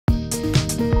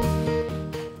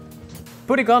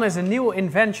Pudegon is a new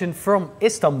invention from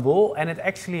Istanbul, and it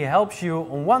actually helps you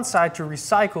on one side to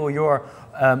recycle your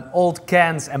old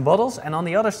cans and bottles, and on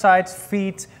the other side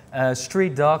feed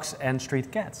street dogs and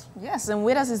street cats. Yes, and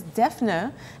with us is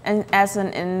Defne, and as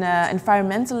an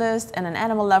environmentalist and an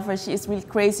animal lover, she is really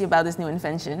crazy about this new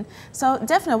invention. So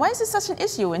Defne, why is this such an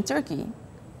issue in Turkey?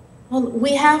 Well,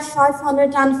 we have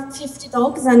 550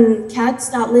 dogs and cats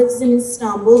that lives in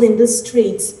Istanbul in the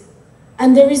streets.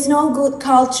 And there is no good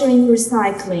culture in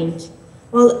recycling.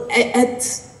 Well,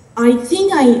 I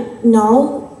think I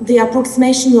know the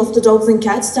approximation of the dogs and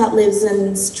cats that lives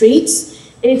in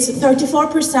streets. It's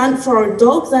 34% for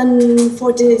dogs and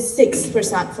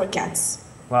 46% for cats.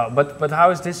 Wow, but how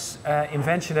is this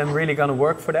invention then really going to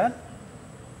work for that?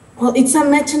 Well, it's a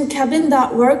methane cabin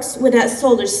that works with a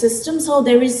solar system, so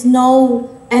there is no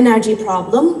energy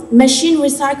problem. Machine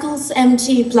recycles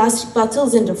empty plastic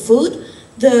bottles into food.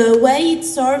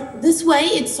 This way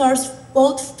it serves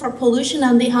both for pollution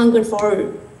and the hunger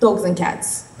for dogs and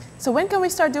cats. So when can we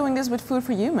start doing this with food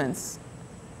for humans?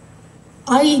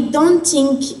 I don't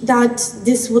think that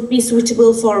this would be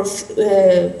suitable for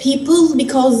people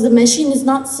because the machine is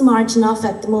not smart enough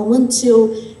at the moment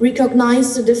to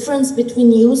recognize the difference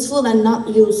between useful and not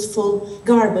useful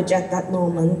garbage at that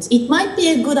moment. It might be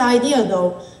a good idea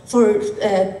though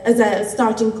as a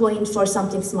starting point for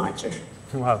something smarter.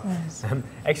 Wow. Yes.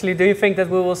 Actually, do you think that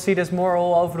we will see this more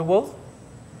all over the world?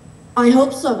 I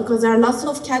hope so, because there are lots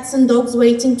of cats and dogs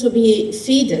waiting to be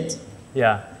fed.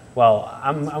 Yeah. Well,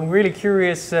 I'm really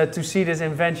curious to see this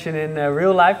invention in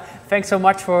real life. Thanks so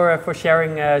much for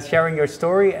sharing your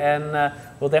story, and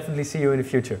we'll definitely see you in the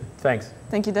future. Thanks.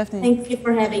 Thank you, Defne. Thank you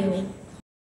for having me.